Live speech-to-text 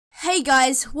Hey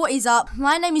guys, what is up?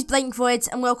 My name is Blank Voids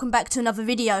and welcome back to another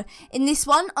video. In this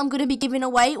one, I'm going to be giving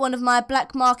away one of my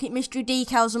black market mystery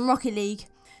decals on Rocket League.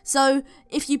 So,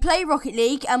 if you play Rocket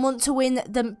League and want to win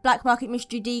the black market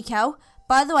mystery decal,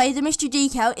 by the way, the mystery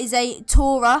decal is a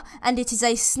Tora and it is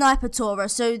a sniper Tora,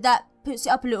 so that puts it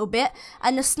up a little bit.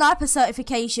 And the sniper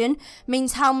certification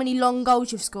means how many long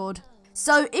goals you've scored.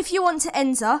 So if you want to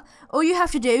enter, all you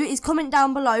have to do is comment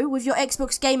down below with your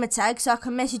Xbox gamer tag so I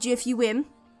can message you if you win.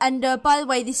 And by the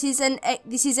way, this is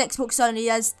Xbox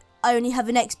only, as I only have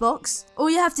an Xbox. All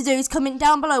you have to do is comment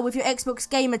down below with your Xbox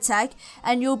gamer tag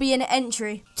and you'll be in an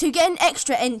entry. To get an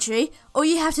extra entry, all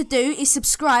you have to do is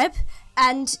subscribe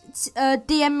and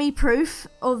DM me proof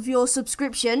of your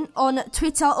subscription on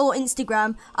Twitter or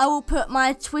Instagram. I will put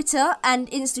my Twitter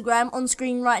and Instagram on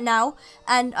screen right now,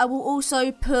 and I will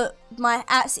also put my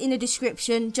 @ in the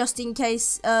description just in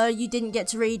case you didn't get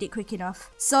to read it quick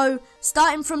enough. So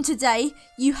starting from today,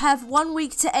 you have 1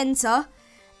 week to enter,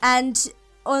 and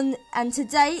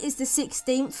today is the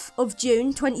 16th of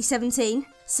June 2017.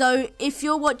 So if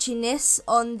you're watching this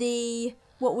on the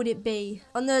what would it be?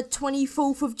 On the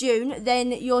 24th of June,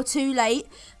 then you're too late.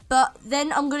 But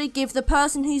then I'm going to give the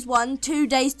person who's won 2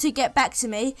 days to get back to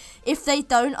me. If they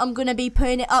don't, I'm going to be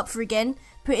putting it up for again.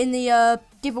 Putting the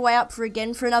giveaway up for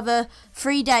again for another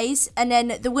 3 days. And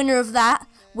then the winner of that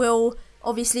will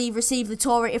obviously receive the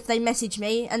Tora if they message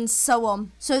me, and so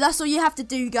on. So that's all you have to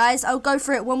do, guys. I'll go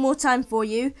through it one more time for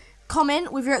you.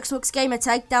 Comment with your Xbox gamer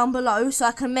tag down below so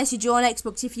I can message you on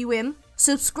Xbox if you win.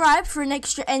 Subscribe for an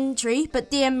extra entry, but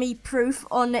DM me proof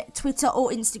on Twitter or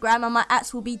Instagram, and my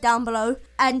 @ will be down below.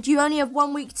 And you only have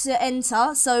 1 week to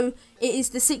enter, so it is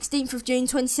the 16th of June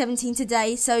 2017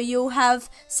 today, so you'll have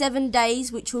 7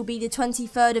 days, which will be the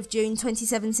 23rd of June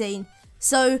 2017.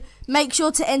 So make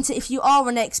sure to enter if you are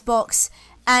on Xbox.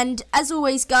 And as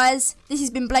always, guys, this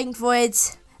has been Blank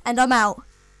Voids, and I'm out.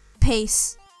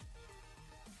 Peace.